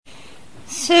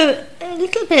So a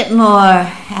little bit more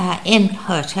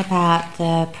input about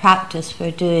the practice we're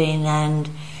doing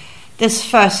and this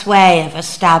first way of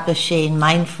establishing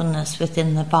mindfulness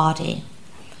within the body.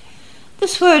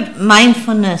 This word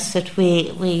mindfulness that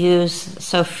we use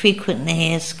so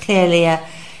frequently is clearly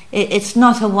it's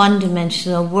not a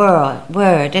one-dimensional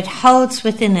word. It holds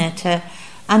within it a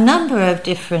number of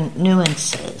different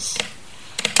nuances.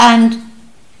 And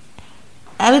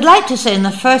I would like to say in the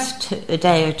first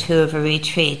day or two of a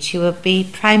retreat, you will be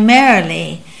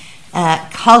primarily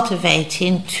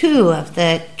cultivating two of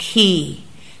the key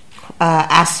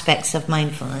aspects of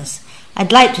mindfulness.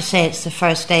 I'd like to say it's the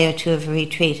first day or two of a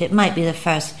retreat. It might be the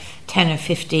first 10 or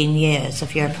 15 years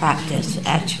of your practice,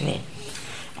 actually.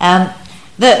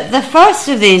 The first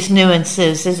of these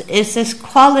nuances is this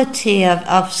quality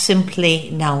of simply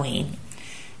knowing.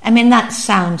 I mean, that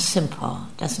sounds simple,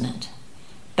 doesn't it?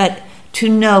 But to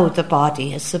know the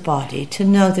body as the body, to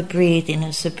know the breathing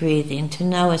as the breathing, to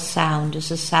know a sound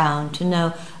as a sound, to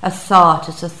know a thought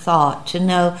as a thought, to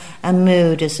know a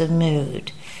mood as a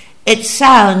mood. It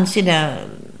sounds,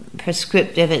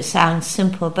 prescriptive, it sounds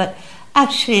simple, but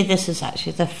actually this is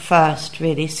actually the first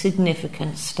really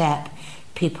significant step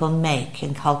people make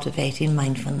in cultivating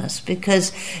mindfulness,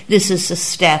 because this is the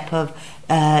step of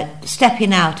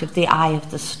stepping out of the eye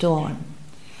of the storm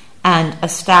and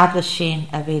establishing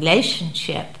a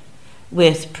relationship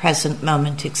with present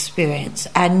moment experience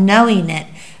and knowing it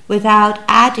without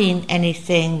adding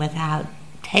anything, without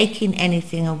taking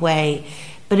anything away.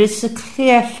 But it's a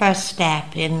clear first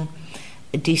step in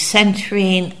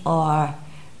decentering or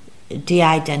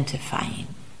de-identifying,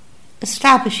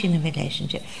 establishing a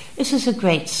relationship. This is a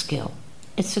great skill.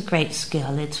 It's a great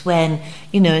skill. It's when,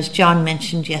 as John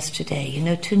mentioned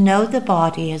yesterday, to know the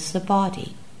body as the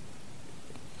body,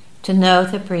 to know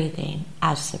the breathing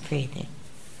as the breathing.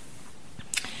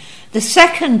 The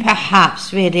second,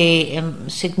 perhaps, really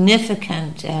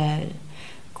significant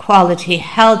quality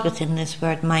held within this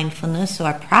word mindfulness,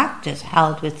 or practice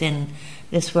held within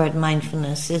this word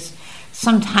mindfulness, is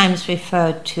sometimes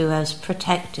referred to as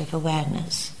protective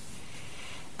awareness.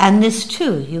 And this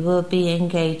too you will be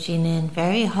engaging in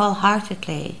very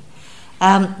wholeheartedly.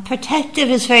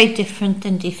 Protective is very different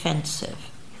than defensive.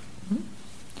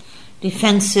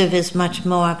 Defensive is much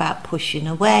more about pushing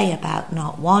away, about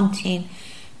not wanting.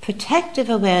 Protective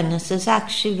awareness is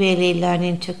actually really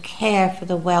learning to care for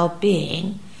the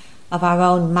well-being of our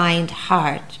own mind,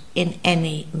 heart, in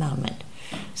any moment.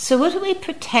 So what are we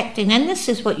protecting? And this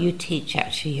is what you teach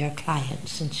actually your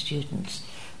clients and students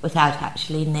without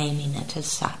actually naming it as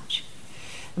such.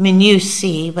 I mean, you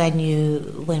see when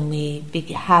we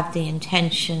have the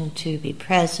intention to be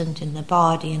present in the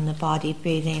body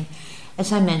breathing,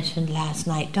 as I mentioned last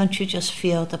night, don't you just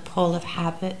feel the pull of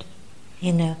habit?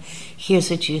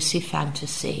 Here's a juicy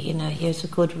fantasy, here's a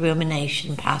good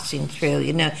rumination passing through,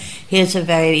 here's a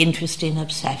very interesting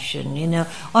obsession,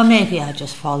 or maybe I'll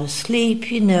just fall asleep,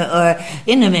 or,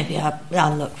 maybe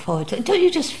I'll look forward to it. Don't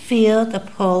you just feel the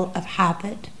pull of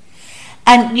habit?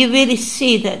 And you really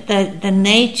see that the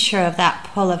nature of that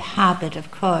pull of habit, of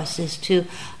course, is to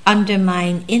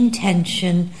undermine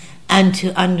intention and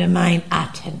to undermine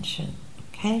attention.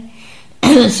 Okay?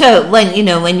 So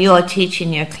when you're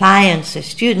teaching your clients or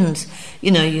students,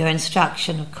 your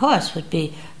instruction, of course, would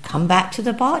be come back to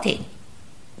the body.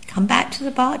 Come back to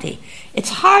the body. It's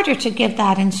harder to give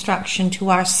that instruction to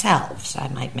ourselves, I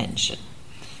might mention.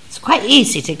 It's quite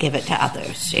easy to give it to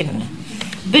others,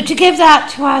 But to give that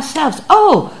to ourselves,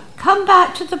 come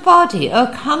back to the body,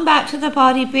 or come back to the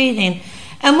body breathing.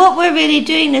 And what we're really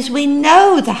doing is we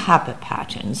know the habit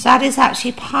patterns. That is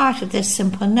actually part of this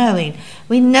simple knowing.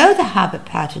 We know the habit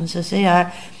patterns as they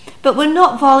are, but we're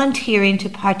not volunteering to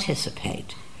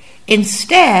participate.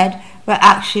 Instead, we're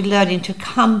actually learning to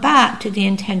come back to the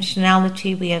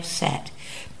intentionality we have set.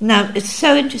 Now, it's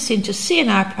so interesting to see in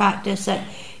our practice that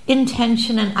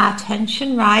intention and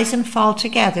attention rise and fall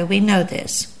together. We know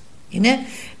this.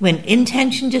 When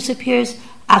intention disappears,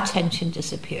 attention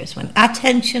disappears. When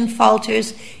attention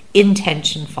falters,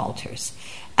 intention falters.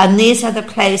 And these are the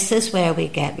places where we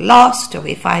get lost, or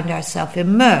we find ourselves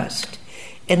immersed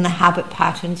in the habit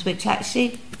patterns which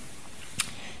actually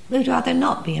we'd rather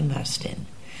not be immersed in.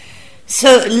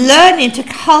 So learning to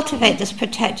cultivate this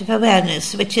protective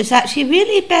awareness, which is actually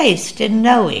really based in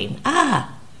knowing,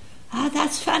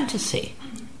 that's fantasy.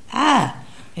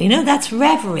 That's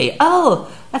reverie.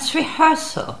 That's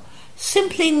rehearsal.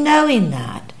 Simply knowing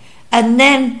that, and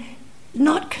then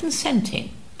not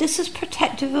consenting. This is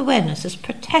protective awareness. It's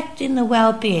protecting the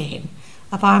well-being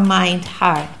of our mind,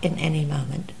 heart in any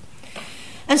moment.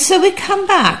 And so we come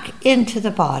back into the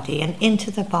body and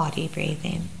into the body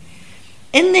breathing.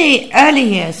 In the early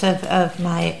years of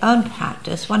my own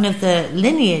practice, one of the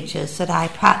lineages that I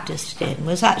practiced in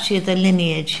was actually the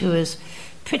lineage who was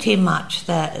pretty much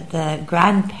the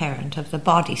grandparent of the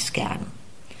body scan.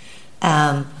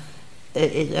 A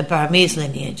Burmese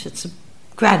lineage, it's a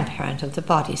grandparent of the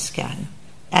body scan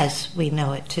as we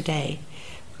know it today.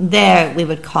 There we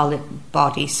would call it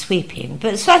body sweeping.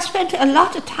 But so I spent a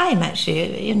lot of time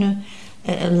actually,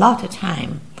 a lot of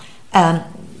time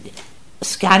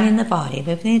scanning the body,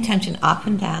 moving the attention up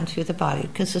and down through the body,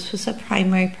 because this was a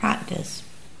primary practice.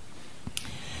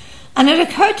 And it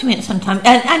occurred to me at some time,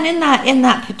 and in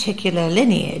that particular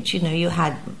lineage, you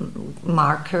had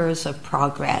markers of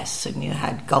progress, and you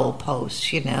had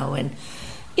goalposts,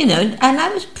 and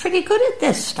I was pretty good at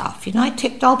this stuff. I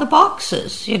ticked all the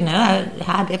boxes. I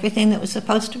had everything that was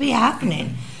supposed to be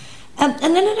happening. And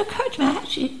then it occurred to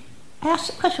me, I asked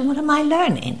the question, what am I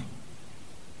learning?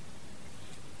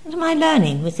 What am I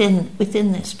learning within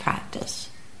this practice?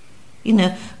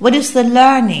 What is the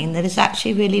learning that is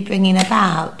actually really bringing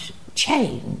about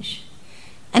change?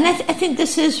 And I think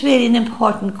this is really an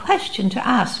important question to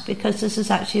ask, because this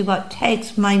is actually what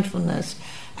takes mindfulness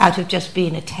out of just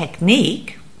being a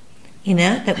technique,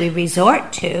 that we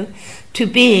resort to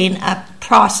being a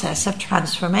process of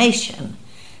transformation,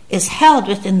 is held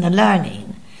within the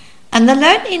learning. And the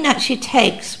learning actually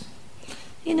takes,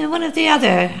 one of the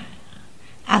other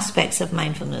aspects of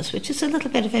mindfulness, which is a little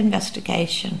bit of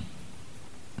investigation.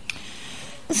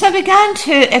 So I began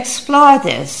to explore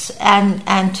this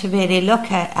and to really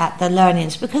look at the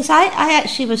learnings, because I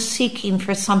actually was seeking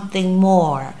for something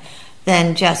more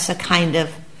than just a kind of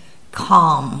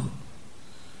calmness.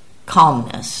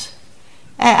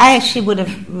 I actually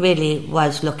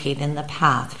was looking in the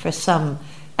path for some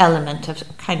element of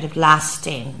kind of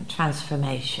lasting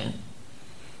transformation.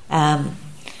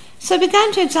 So I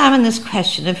began to examine this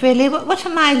question of really, what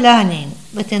am I learning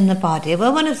within the body?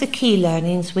 Well, one of the key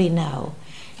learnings we know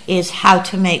is how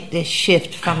to make this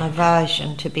shift from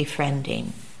aversion to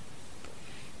befriending.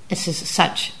 This is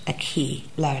such a key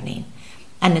learning.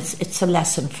 And it's a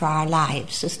lesson for our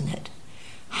lives, isn't it?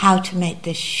 How to make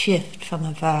this shift from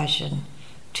aversion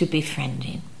to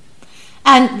befriending.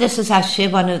 And this is actually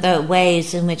one of the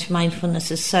ways in which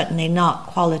mindfulness is certainly not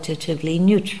qualitatively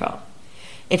neutral.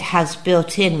 It has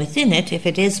built in within it, if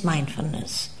it is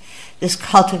mindfulness, this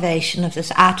cultivation of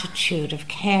this attitude of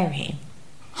caring,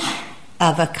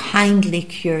 of a kindly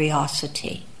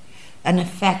curiosity, an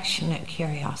affectionate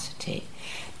curiosity.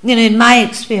 In my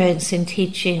experience in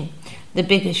teaching, the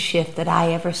biggest shift that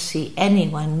I ever see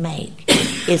anyone make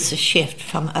is a shift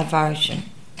from aversion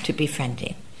to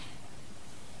befriending.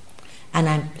 And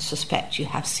I suspect you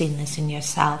have seen this in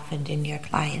yourself and in your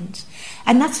clients.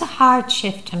 And that's a hard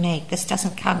shift to make. This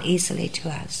doesn't come easily to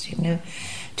us,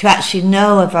 to actually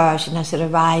know aversion as it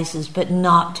arises, but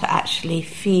not to actually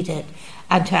feed it,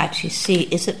 and to actually see,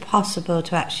 is it possible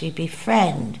to actually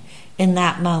befriend in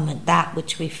that moment that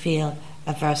which we feel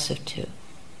aversive to?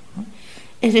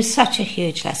 It is such a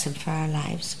huge lesson for our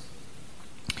lives.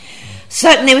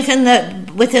 Certainly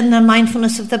within the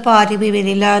mindfulness of the body, we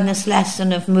really learn this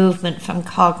lesson of movement from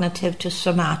cognitive to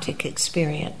somatic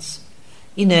experience.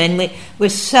 And we're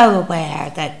so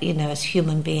aware that, as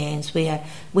human beings, we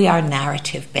are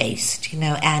narrative based,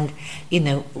 and,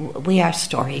 we are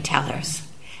storytellers.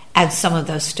 And some of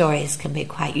those stories can be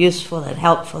quite useful and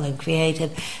helpful and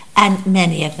creative, and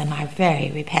many of them are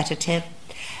very repetitive,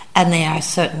 and they are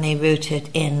certainly rooted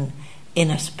in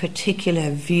a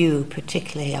particular view,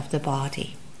 particularly of the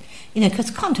body. Because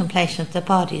contemplation of the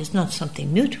body is not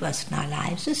something new to us in our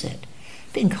lives, is it?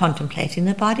 Been contemplating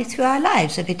the body through our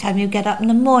lives. Every time you get up in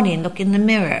the morning and look in the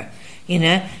mirror,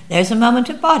 there's a moment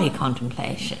of body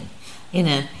contemplation.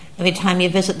 Every time you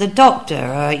visit the doctor,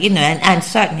 or and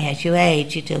certainly as you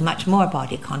age, you do much more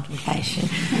body contemplation.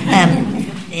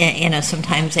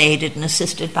 Sometimes aided and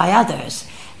assisted by others.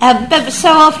 But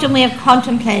so often we have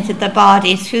contemplated the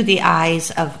body through the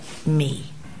eyes of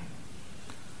me,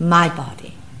 my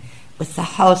body, with the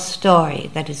whole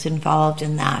story that is involved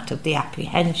in that, of the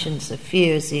apprehensions, the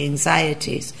fears, the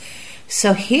anxieties.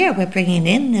 So here we're bringing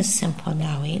in this simple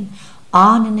knowing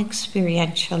on an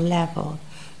experiential level,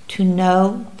 to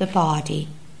know the body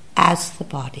as the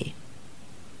body.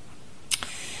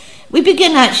 We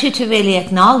begin actually to really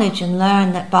acknowledge and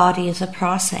learn that body is a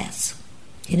process.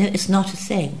 It's not a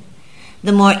thing.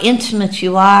 The more intimate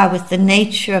you are with the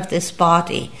nature of this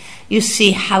body, you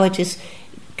see how it is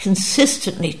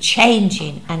consistently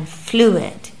changing and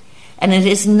fluid, and it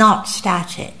is not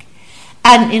static.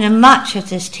 And much of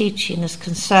this teaching is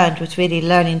concerned with really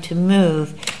learning to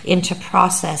move into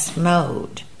process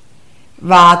mode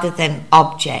rather than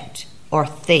object or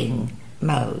thing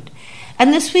mode.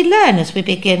 And this we learn as we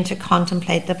begin to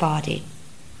contemplate the body.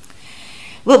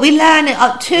 What we learn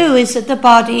too is that the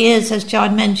body is, as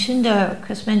John mentioned, or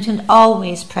Chris mentioned,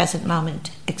 always present moment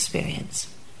experience.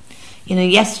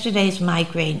 Yesterday's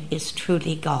migraine is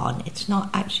truly gone. It's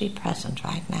not actually present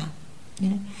right now.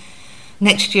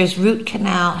 Next year's root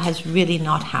canal has really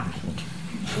not happened.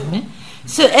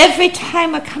 So every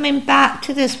time we're coming back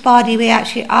to this body, we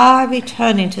actually are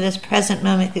returning to this present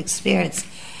moment experience.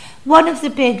 One of the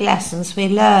big lessons we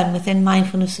learn within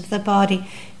mindfulness of the body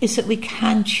is that we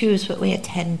can choose what we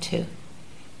attend to.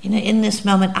 In this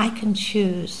moment, I can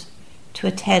choose to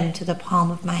attend to the palm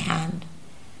of my hand.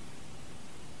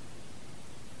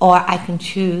 Or I can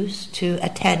choose to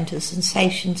attend to the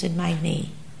sensations in my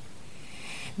knee.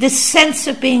 This sense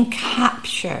of being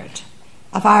captured,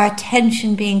 of our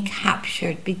attention being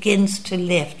captured, begins to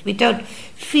lift. We don't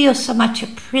feel so much a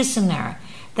prisoner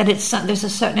that there's a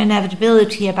certain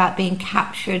inevitability about being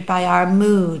captured by our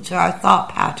moods or our thought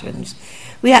patterns.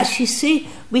 We actually see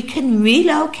we can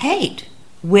relocate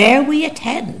where we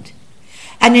attend.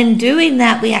 And in doing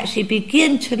that, we actually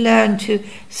begin to learn to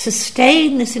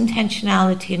sustain this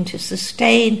intentionality and to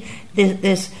sustain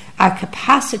our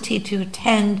capacity to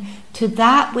attend to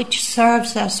that which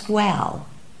serves us well,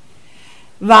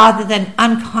 rather than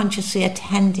unconsciously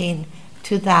attending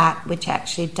to that which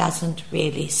actually doesn't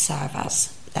really serve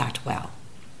us that well.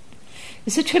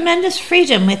 There's a tremendous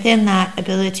freedom within that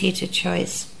ability to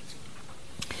choice.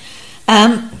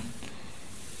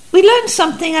 We learn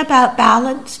something about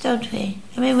balance, don't we?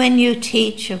 When you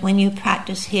teach or when you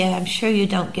practice here, I'm sure you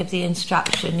don't give the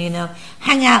instruction,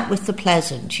 hang out with the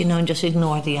pleasant, and just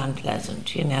ignore the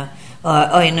unpleasant, or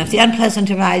if the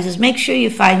unpleasant arises, make sure you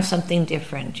find something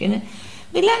different,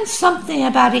 We learn something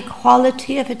about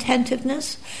equality of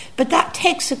attentiveness, but that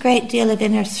takes a great deal of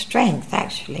inner strength,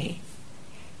 actually,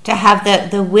 to have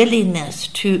the willingness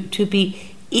to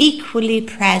be equally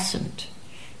present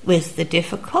with the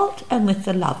difficult and with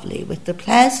the lovely, with the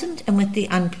pleasant and with the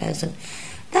unpleasant.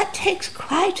 That takes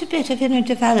quite a bit of inner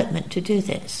development to do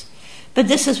this. But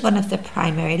this is one of the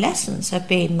primary lessons of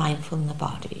being mindful in the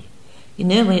body.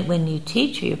 When you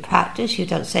teach or you practice, you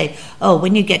don't say,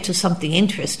 when you get to something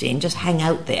interesting, just hang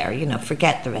out there,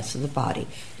 forget the rest of the body.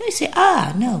 You say,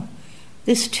 no,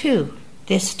 this too,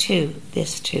 this too,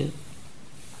 this too.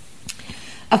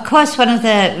 Of course, one of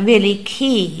the really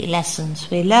key lessons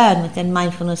we learn within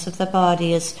mindfulness of the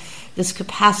body is this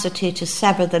capacity to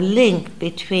sever the link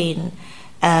between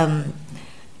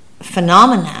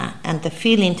phenomena and the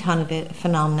feeling tone of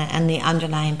phenomena and the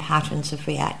underlying patterns of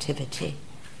reactivity.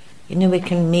 We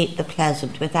can meet the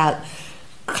pleasant without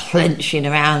clenching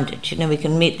around it. We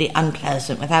can meet the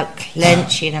unpleasant without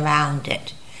clenching around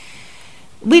it.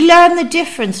 We learn the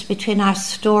difference between our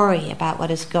story about what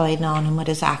is going on and what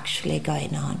is actually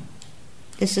going on.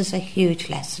 This is a huge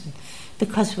lesson,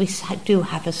 because we do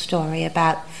have a story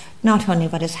about not only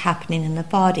what is happening in the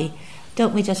body.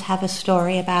 Don't we just have a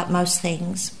story about most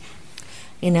things?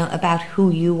 About who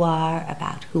you are,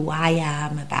 about who I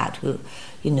am, about who,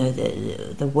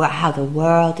 how the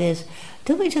world is.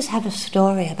 Don't we just have a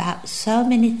story about so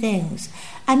many things?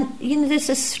 And, there's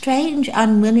a strange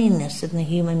unwillingness in the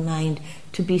human mind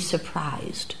to be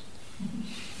surprised.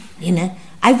 I'm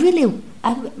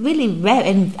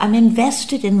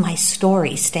invested in my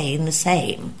story staying the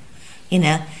same.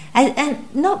 I'm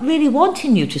not really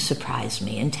wanting you to surprise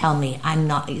me and tell me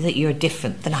that you're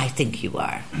different than I think you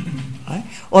are,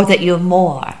 or that you're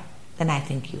more than I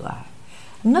think you are.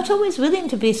 I'm not always willing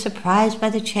to be surprised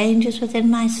by the changes within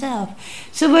myself.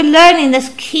 So we're learning this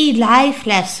key life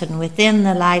lesson within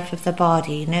the life of the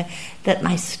body, that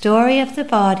my story of the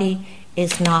body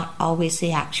is not always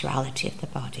the actuality of the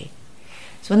body.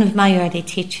 So one of my early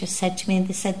teachers said to me,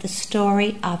 they said, the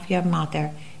story of your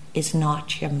mother is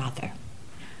not your mother.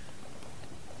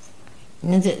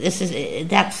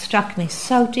 That struck me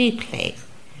so deeply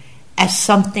as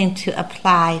something to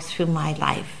apply through my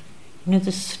life.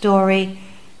 The story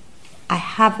I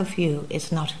have of you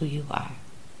is not who you are.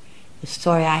 The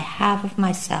story I have of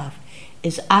myself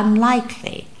is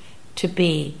unlikely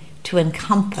to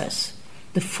encompass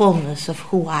the fullness of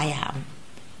who I am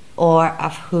or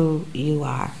of who you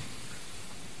are.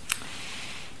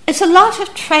 It's a lot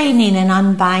of training and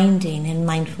unbinding in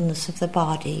mindfulness of the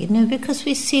body, because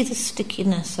we see the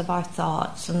stickiness of our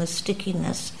thoughts and the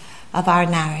stickiness of our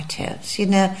narratives,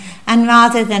 and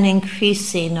rather than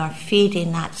increasing or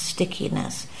feeding that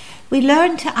stickiness, we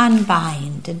learn to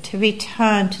unbind and to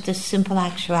return to the simple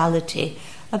actuality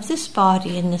of this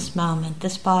body in this moment,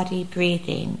 this body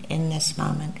breathing in this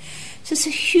moment. So it's a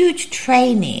huge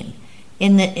training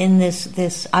in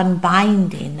this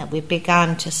unbinding that we've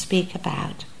begun to speak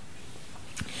about.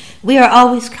 We are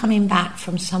always coming back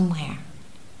from somewhere.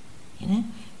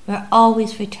 We're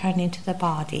always returning to the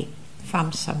body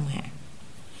from somewhere.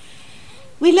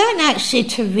 We learn actually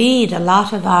to read a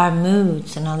lot of our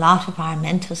moods and a lot of our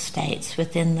mental states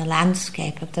within the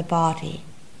landscape of the body.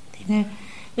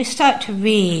 We start to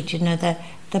read,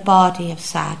 the body of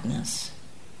sadness,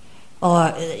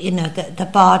 or the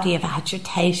body of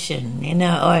agitation,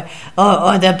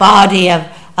 or the body of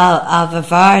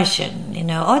aversion,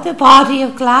 or the body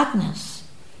of gladness,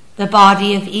 the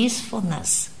body of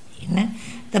easefulness,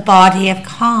 the body of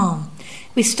calm.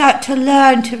 We start to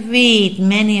learn to read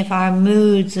many of our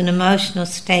moods and emotional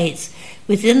states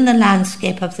within the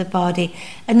landscape of the body,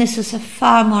 and this is a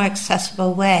far more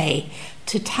accessible way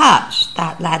to touch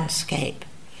that landscape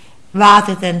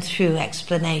rather than through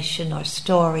explanation or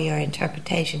story or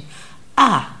interpretation.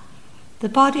 The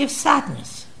body of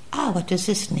sadness. What does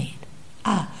this need?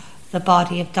 The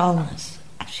body of dullness.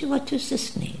 Actually, what does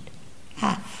this need?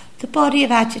 The body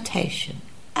of agitation.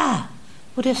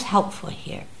 What is helpful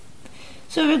here?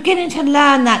 So we're beginning to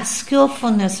learn that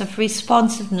skillfulness of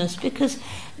responsiveness, because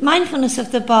mindfulness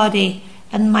of the body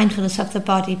and mindfulness of the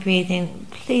body breathing,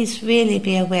 please really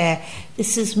be aware,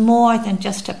 this is more than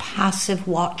just a passive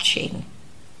watching.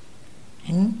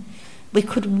 We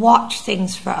could watch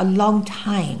things for a long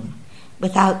time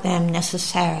without them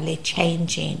necessarily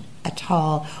changing at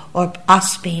all, or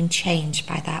us being changed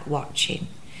by that watching.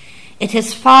 It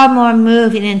is far more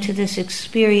moving into this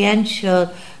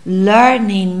experiential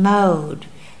learning mode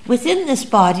within this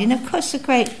body. And of course the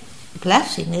great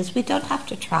blessing is we don't have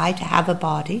to try to have a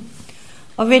body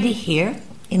already here.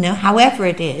 However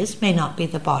it is, may not be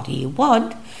the body you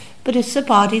want, but it's the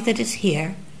body that is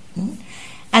here.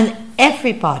 And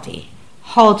every body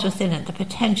holds within it the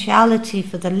potentiality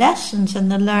for the lessons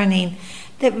and the learning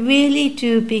that really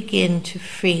do begin to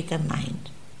free the mind.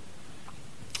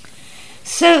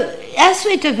 So as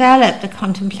we develop the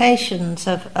contemplations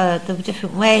of the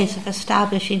different ways of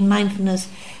establishing mindfulness,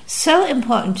 so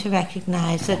important to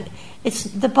recognize that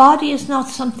the body is not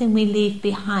something we leave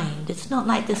behind. It's not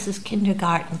like this is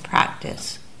kindergarten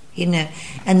practice, and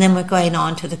then we're going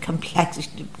on to the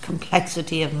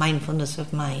complexity of mindfulness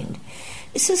of mind.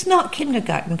 This is not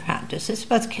kindergarten practice. It's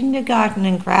both kindergarten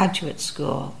and graduate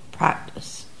school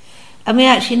practice. And we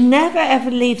actually never ever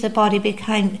leave the body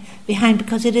behind,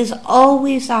 because it is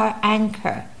always our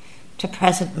anchor to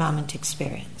present moment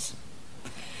experience.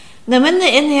 Now, in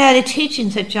the early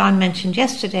teachings that John mentioned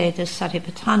yesterday, the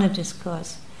Satipatthana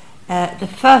discourse, the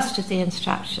first of the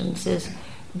instructions is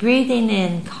breathing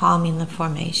in, calming the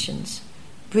formations.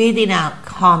 Breathing out,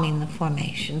 calming the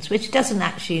formations, which doesn't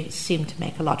actually seem to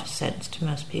make a lot of sense to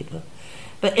most people.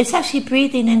 But it's actually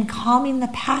breathing in, calming the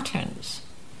patterns.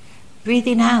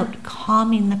 Breathing out,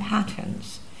 calming the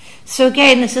patterns. So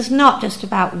again, this is not just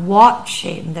about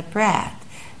watching the breath.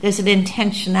 There's an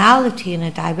intentionality and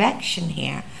a direction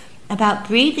here about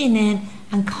breathing in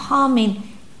and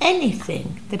calming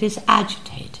anything that is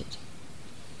agitated.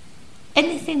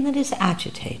 Anything that is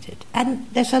agitated. And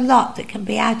there's a lot that can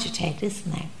be agitated,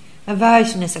 isn't there?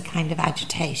 Aversion is a kind of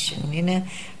agitation,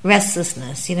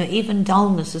 restlessness, even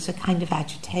dullness is a kind of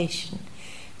agitation.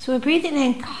 So we're breathing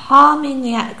in, calming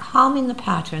the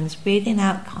patterns, breathing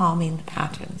out, calming the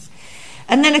patterns.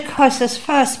 And then, of course, this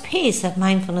first piece of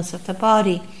mindfulness of the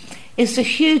body is the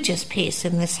hugest piece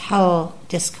in this whole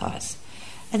discourse.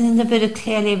 And then the Buddha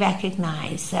clearly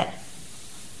recognized that,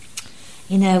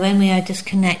 when we are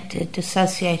disconnected,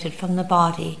 dissociated from the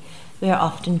body, we are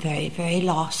often very, very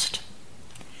lost.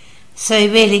 So he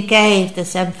really gave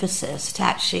this emphasis to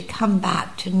actually come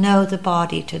back, to know the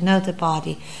body,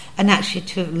 and actually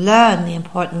to learn the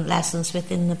important lessons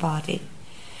within the body.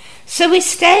 So we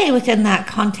stay within that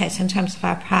context in terms of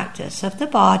our practice of the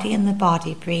body and the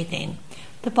body breathing,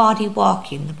 the body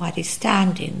walking, the body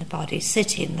standing, the body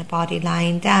sitting, the body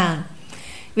lying down,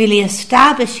 really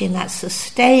establishing that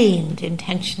sustained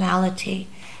intentionality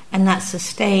and that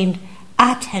sustained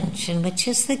attention, which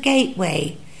is the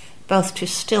gateway both to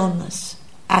stillness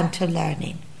and to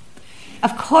learning.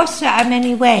 Of course, there are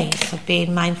many ways of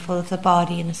being mindful of the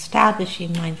body and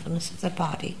establishing mindfulness of the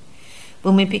body.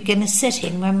 When we begin a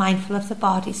sitting, we're mindful of the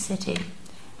body sitting,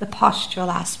 the postural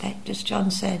aspect, as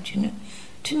John said,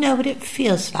 to know what it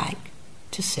feels like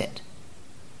to sit.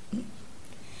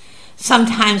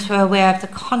 Sometimes we're aware of the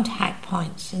contact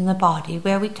points in the body,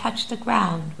 where we touch the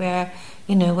ground, where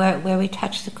we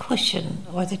touch the cushion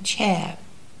or the chair.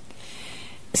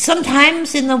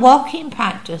 Sometimes in the walking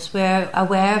practice, we're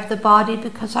aware of the body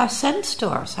because our sense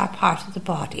doors are part of the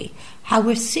body, how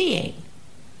we're seeing,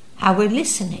 how we're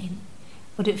listening,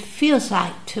 what it feels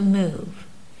like to move.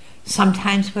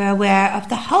 Sometimes we're aware of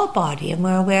the whole body and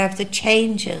we're aware of the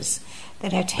changes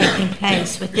that are taking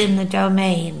place within the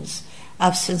domains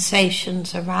of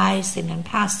sensations arising and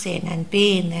passing and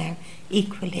being there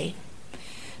equally.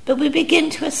 But we begin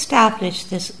to establish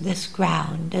this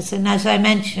ground, as I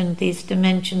mentioned, these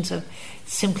dimensions of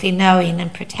simply knowing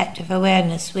and protective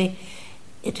awareness.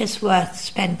 It is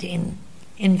worth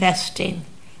investing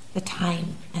the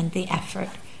time and the effort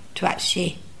to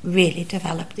actually really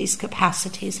develop these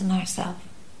capacities in ourselves.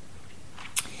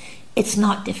 It's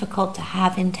not difficult to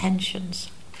have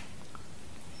intentions.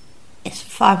 It's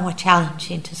far more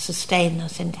challenging to sustain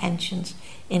those intentions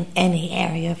in any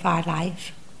area of our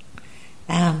life.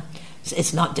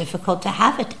 It's not difficult to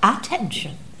have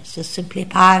attention. This is simply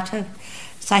part of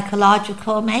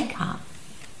psychological makeup.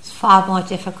 It's far more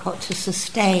difficult to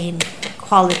sustain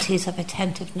qualities of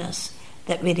attentiveness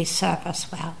that really serve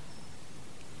us well.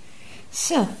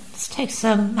 So let's take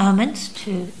some moments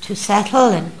to settle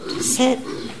and to sit.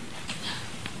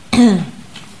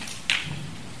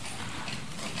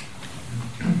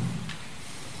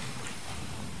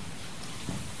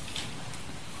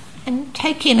 And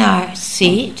taking our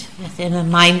seat within a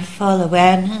mindful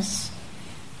awareness,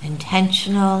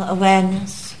 intentional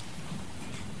awareness,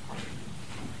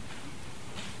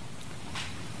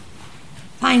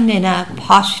 finding a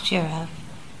posture of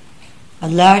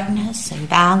alertness and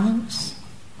balance,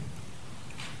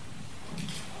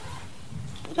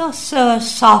 but also a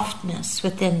softness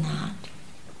within that,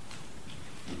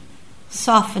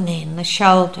 softening the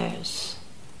shoulders,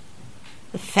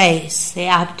 the face, the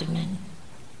abdomen,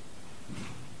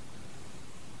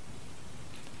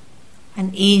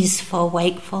 an easeful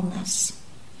wakefulness.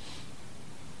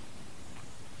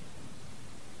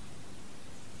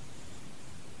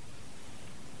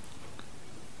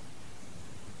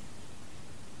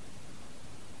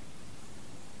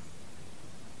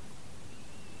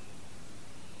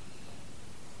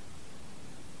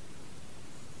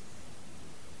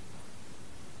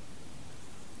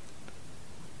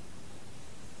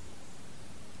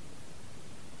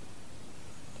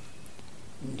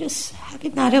 Just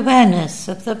having that awareness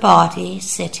of the body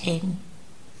sitting,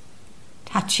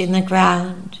 touching the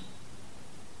ground,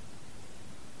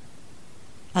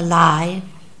 alive,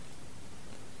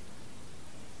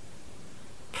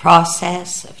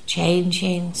 process of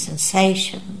changing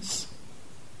sensations.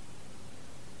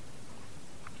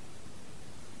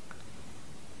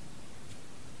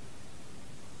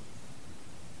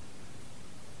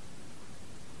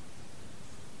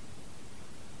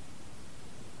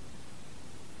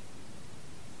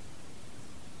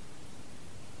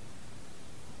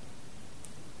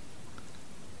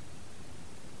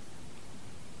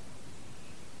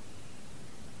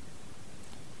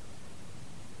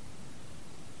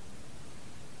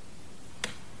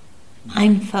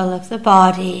 Mindful of the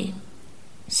body,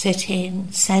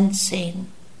 sitting, sensing,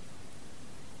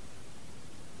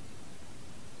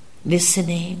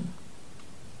 listening,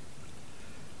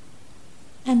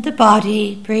 and the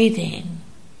body breathing,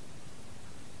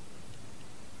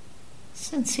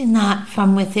 sensing that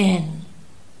from within,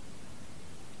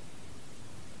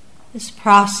 this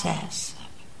process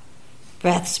of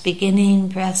breaths beginning,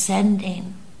 breaths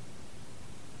ending,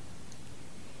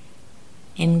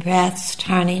 in-breaths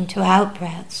turning to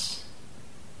out-breaths,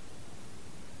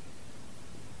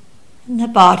 and the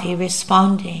body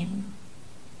responding.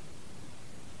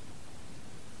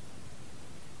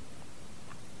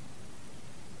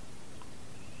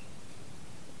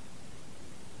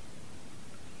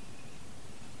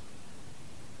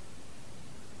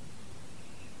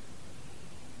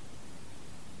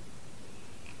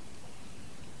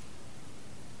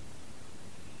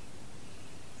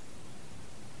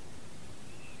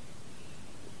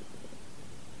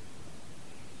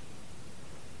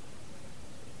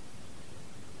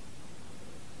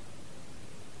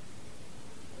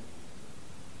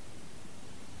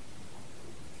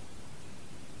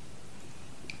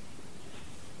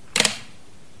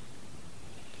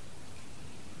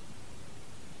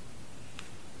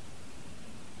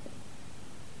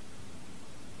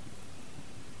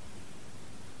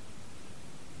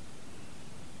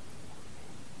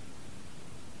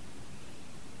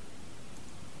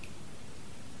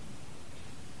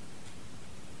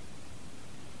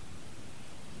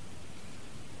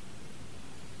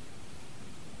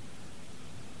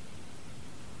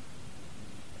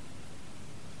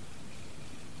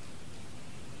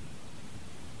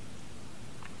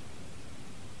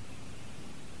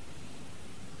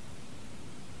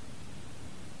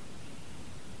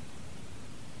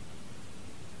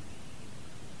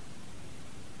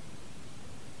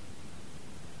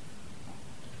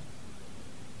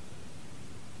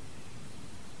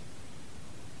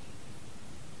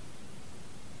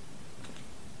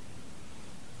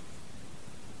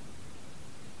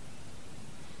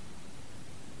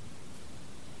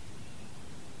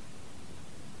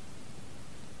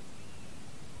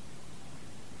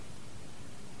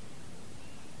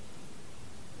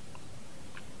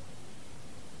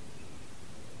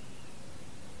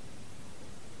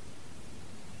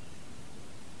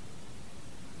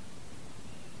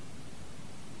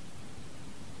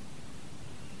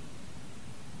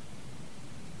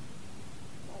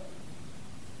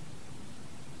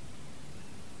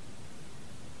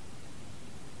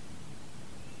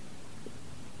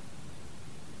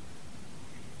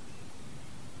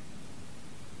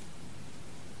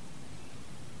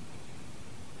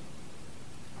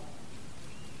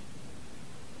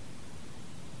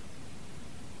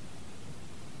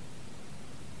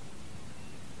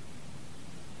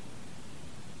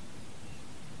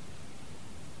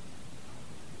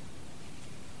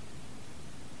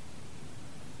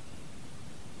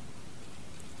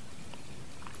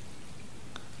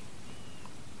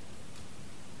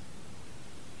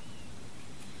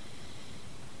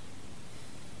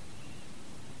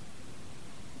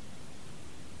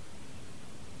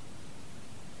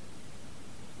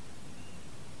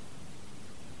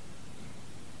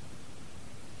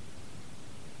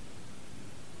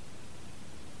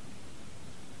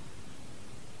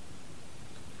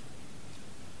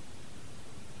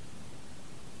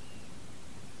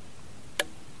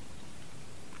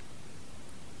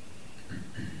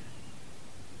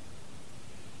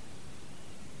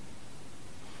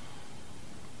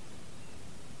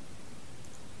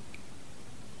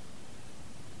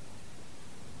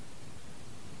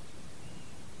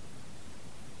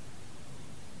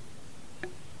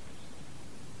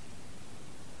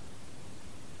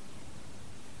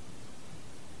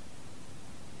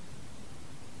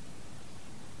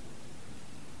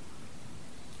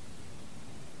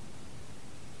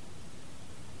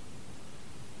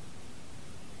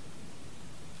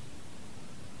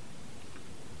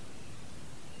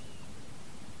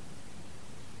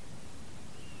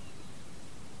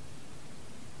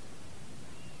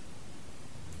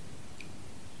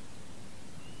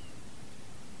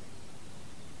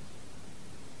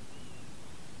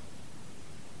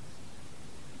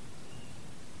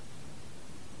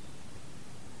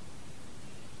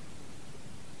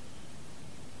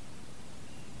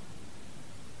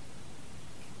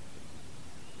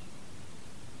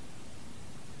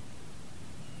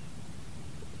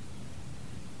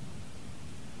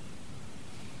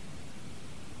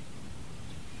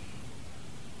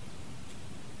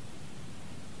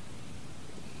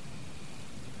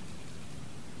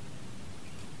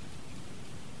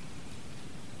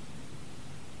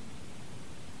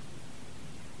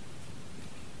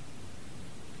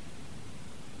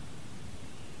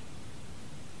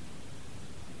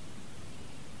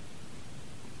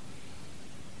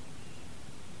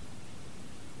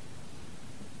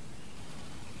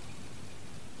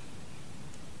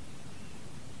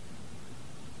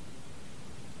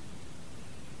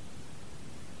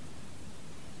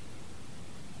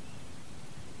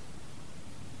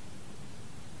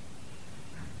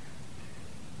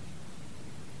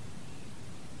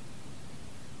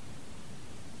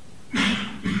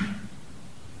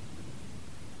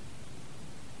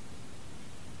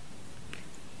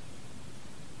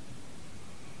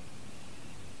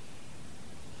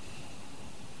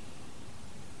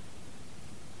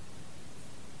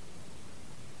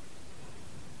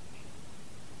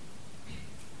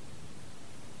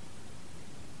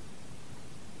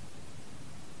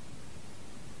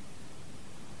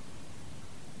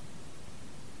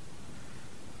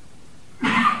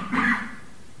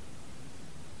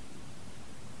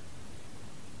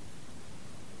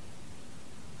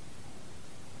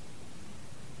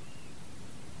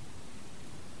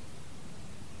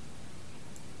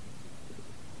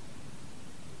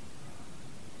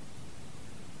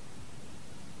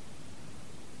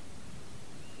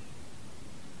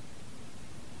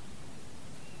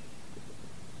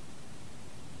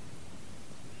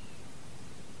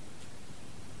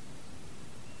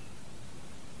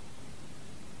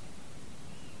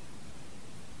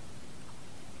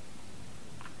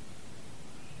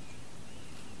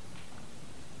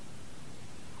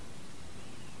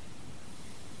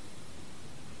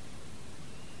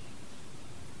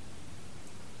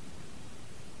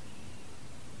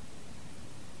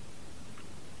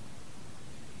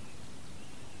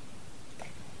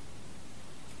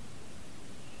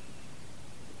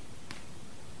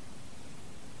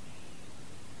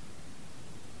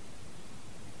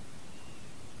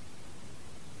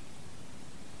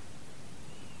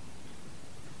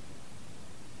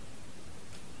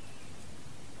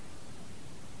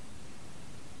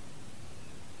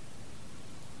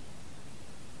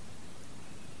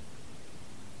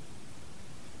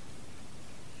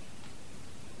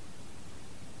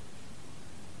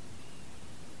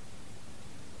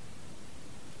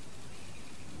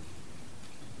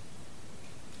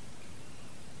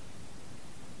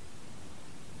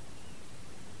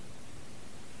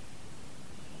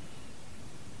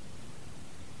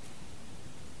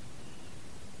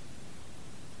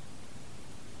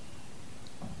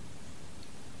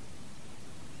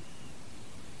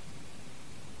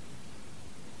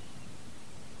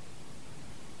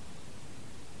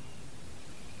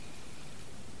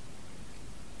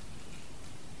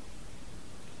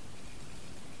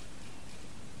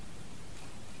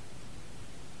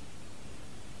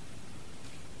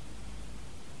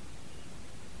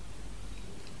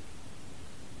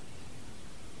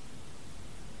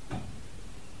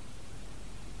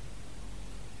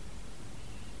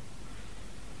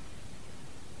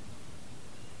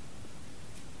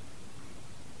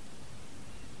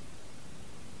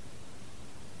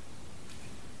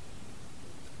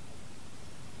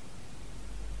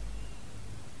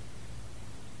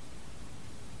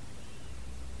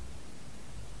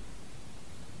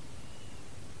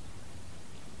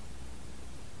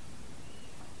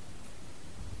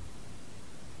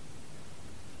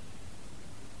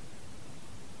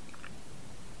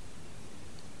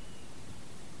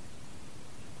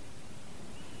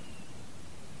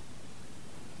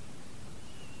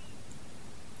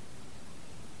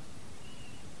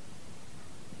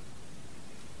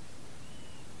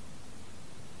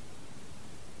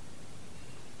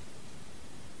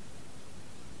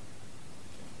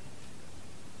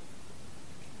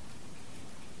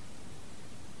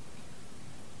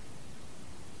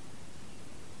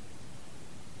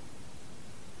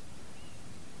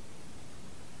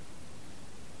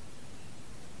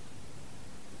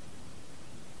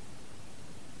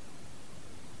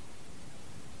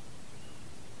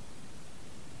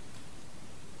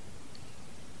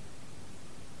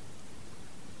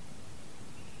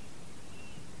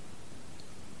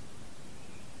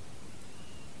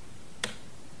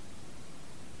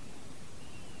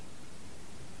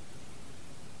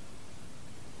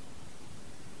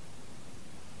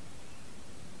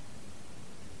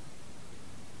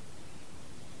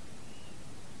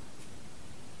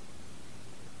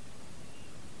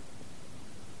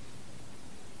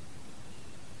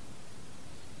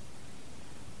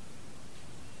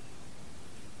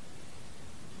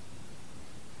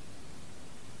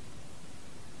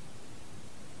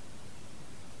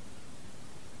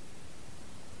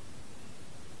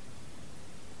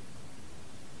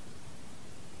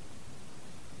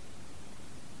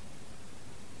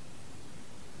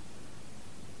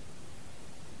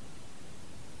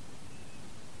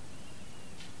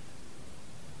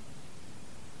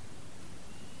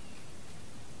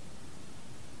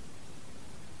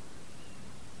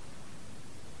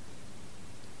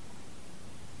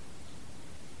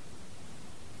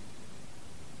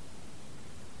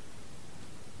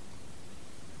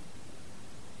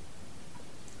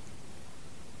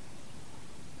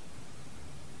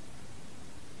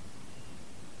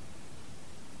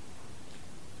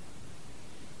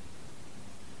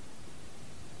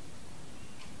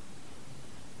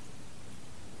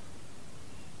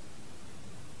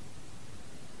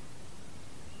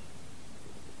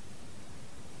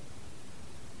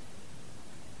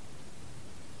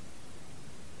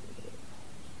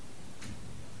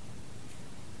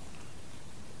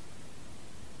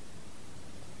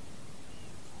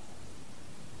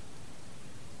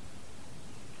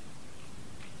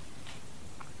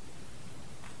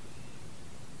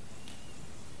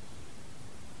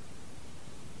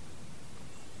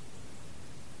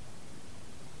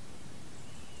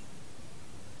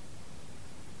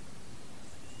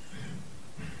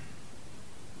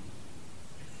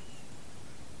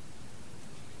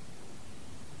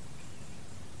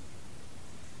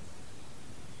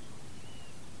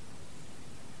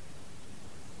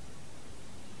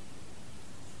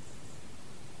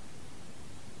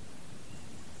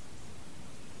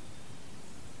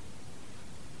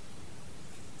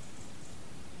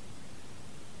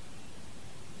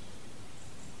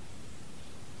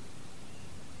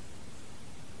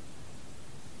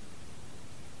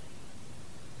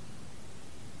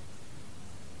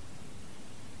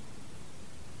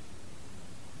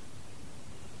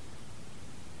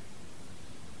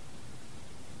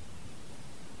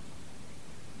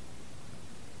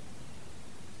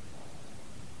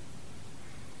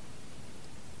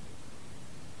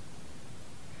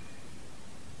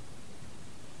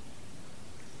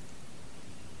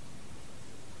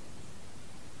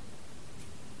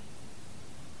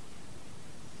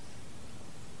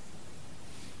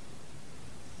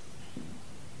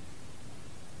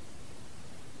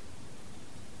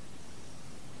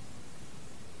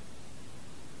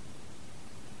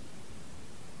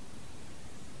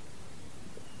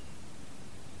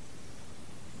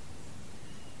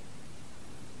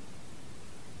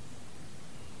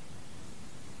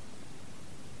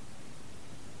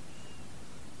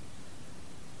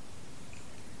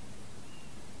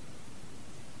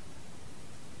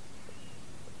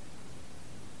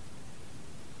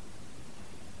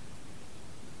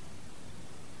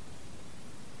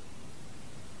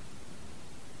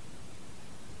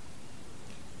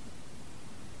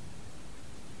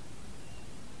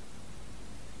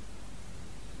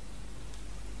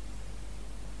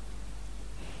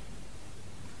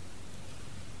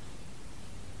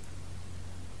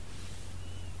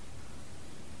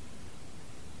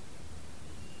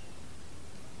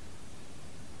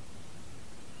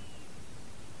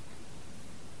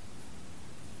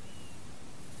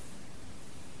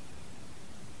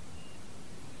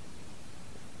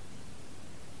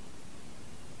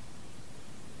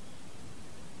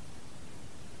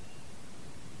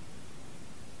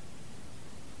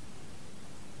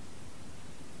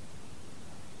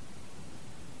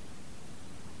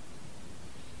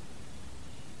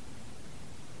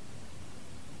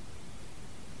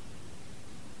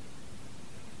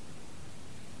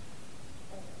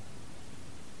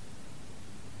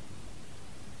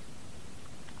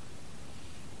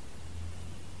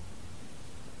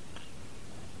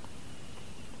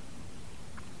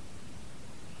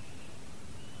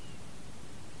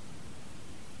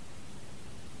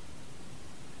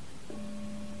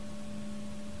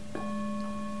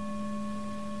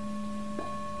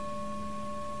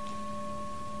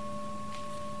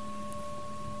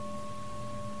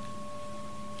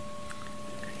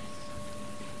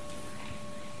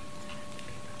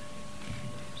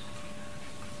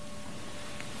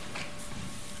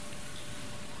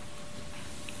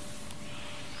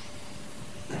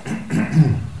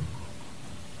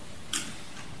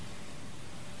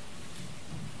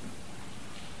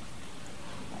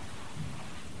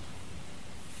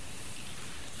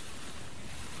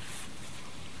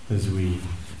 as we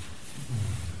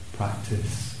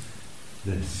practice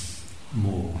this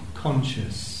more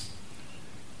conscious,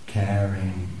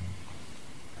 caring,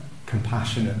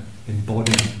 compassionate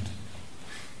embodiment,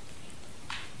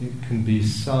 it can be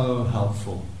so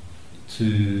helpful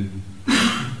to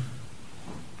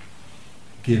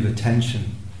give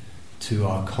attention to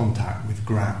our contact with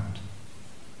ground.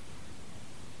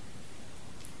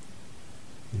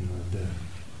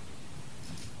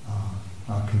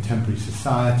 Our contemporary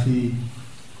society,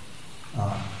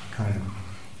 our kind of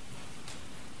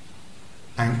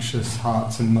anxious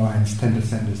hearts and minds tend to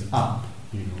send us up.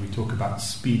 We talk about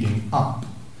speeding up.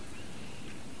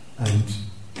 And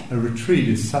a retreat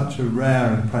is such a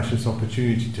rare and precious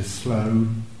opportunity to slow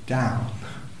down,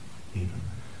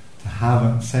 to have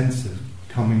a sense of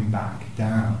coming back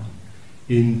down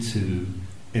into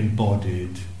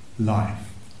embodied life.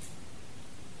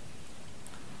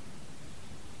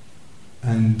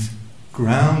 And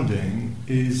grounding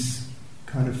is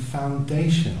kind of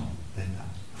foundational in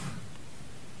that.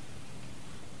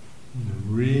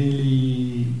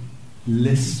 Really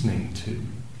listening to,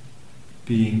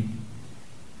 being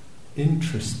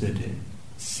interested in,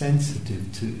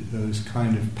 sensitive to those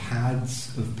kind of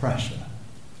pads of pressure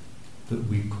that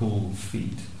we call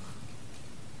feet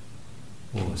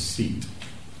or seat.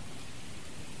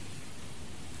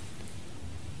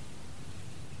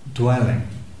 Dwelling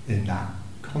in that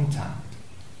contact.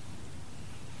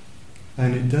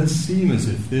 And it does seem as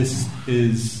if this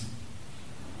is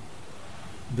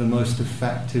the most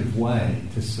effective way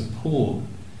to support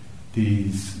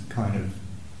these kind of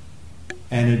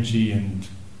energy and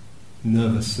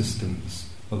nervous systems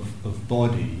of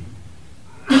body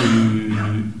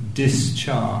to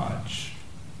discharge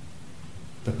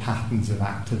the patterns of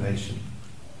activation,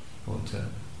 or to,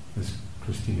 as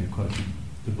Christina quoted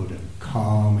the Buddha,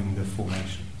 calming the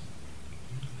formations.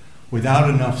 Without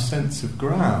enough sense of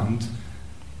ground,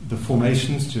 the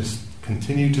formations just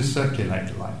continue to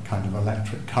circulate like kind of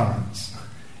electric currents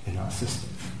in our system.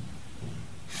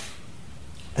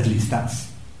 At least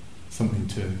that's something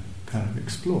to kind of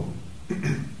explore.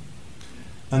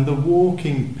 And the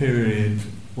walking period,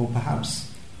 or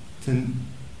perhaps to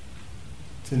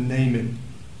name it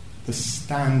the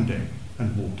standing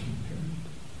and walking period,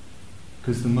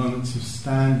 because the moments of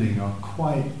standing are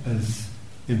quite as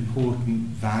important,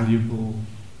 valuable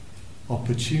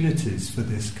opportunities for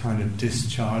this kind of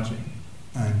discharging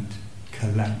and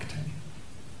collecting.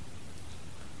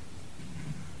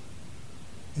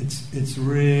 It's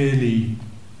really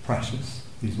precious,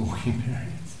 these walking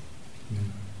periods.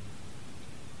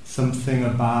 Something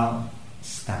about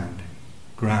standing,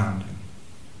 grounding,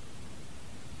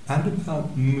 and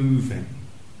about moving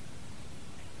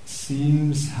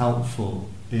seems helpful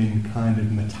in kind of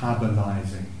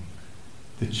metabolizing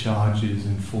the charges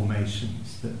and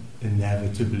formations that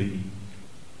inevitably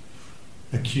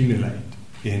accumulate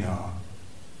in our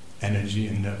energy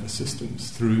and nervous systems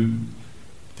through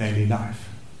daily life.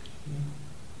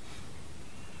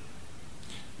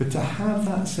 But to have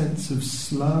that sense of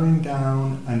slowing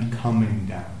down and coming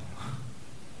down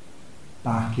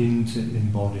back into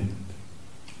embodiment,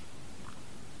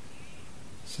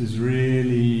 this is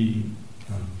really,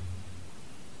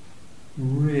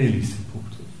 really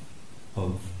supportive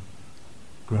of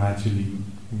gradually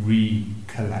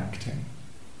recollecting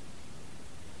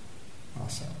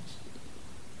ourselves.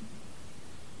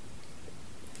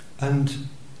 And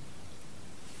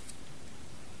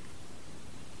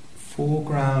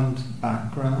foreground,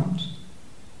 background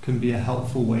can be a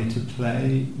helpful way to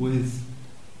play with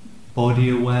body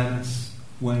awareness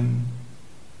when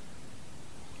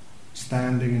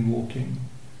standing and walking.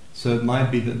 So it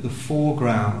might be that the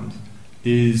foreground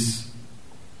is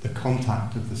the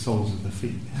contact of the soles of the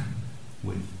feet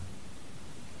with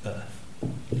earth.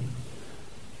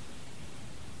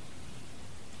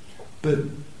 But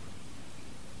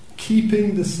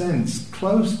keeping the sense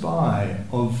close by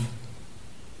of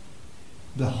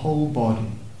the whole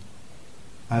body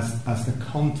as the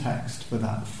context for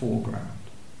that foreground.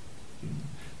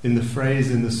 In the phrase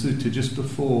in the sutta just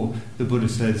before, the Buddha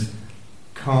says,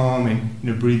 calming,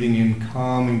 breathing in,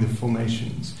 calming the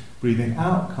formations, breathing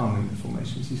out, calming the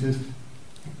formations. He says,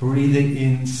 breathing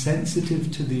in,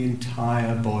 sensitive to the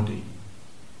entire body.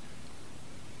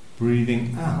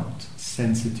 Breathing out,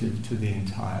 sensitive to the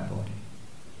entire body.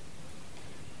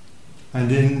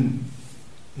 And in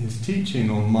his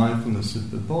teaching on mindfulness of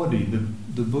the body,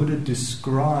 the Buddha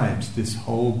describes this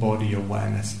whole body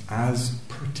awareness as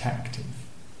protective,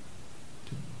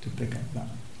 to pick up that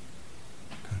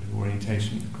kind of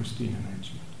orientation that Christina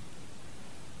mentioned.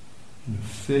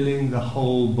 Filling the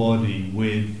whole body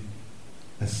with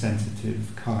a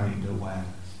sensitive, kind awareness.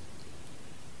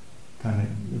 kind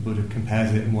of, the Buddha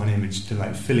compares it in one image to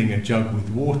like filling a jug with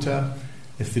water.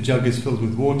 If the jug is filled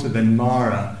with water, then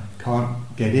Mara can't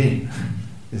get in,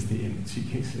 is the image he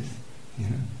uses. You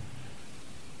know,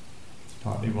 it's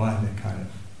partly why the kind of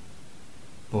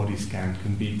body scan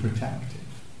can be protective.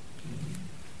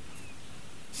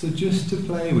 So just to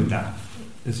play with that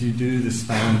as you do the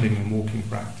standing and walking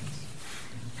practice,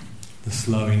 the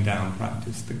slowing down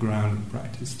practice, the grounding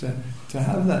practice, to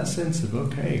have that sense of,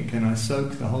 okay, can I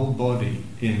soak the whole body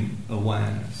in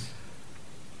awareness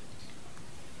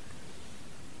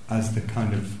as the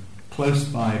kind of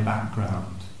close-by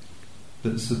background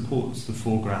that supports the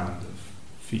foreground of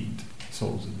feet,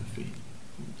 soles of the feet.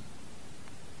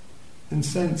 And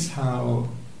sense how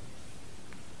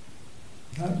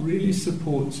that really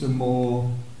supports a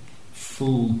more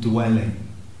full dwelling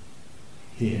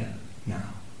here,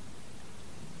 now.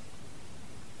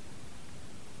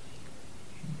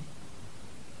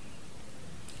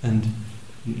 And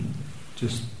you know,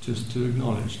 just to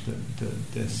acknowledge that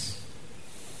this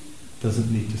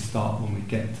doesn't need to start when we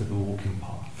get to the walking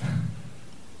path.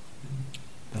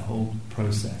 The whole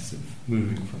process of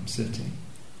moving from sitting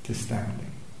to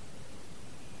standing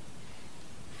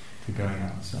to going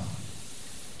outside.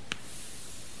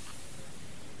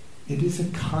 It is a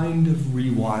kind of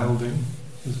rewilding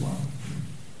as well.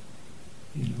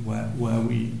 You know, where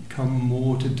we come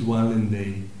more to dwell in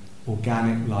the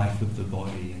organic life of the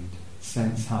body and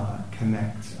sense how that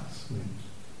connects us with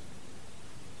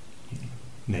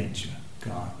nature,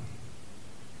 garden,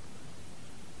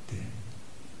 the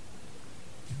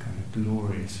kind of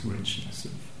glorious richness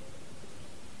of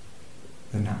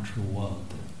the natural world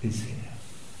that is here.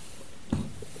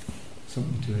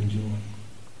 Something to enjoy.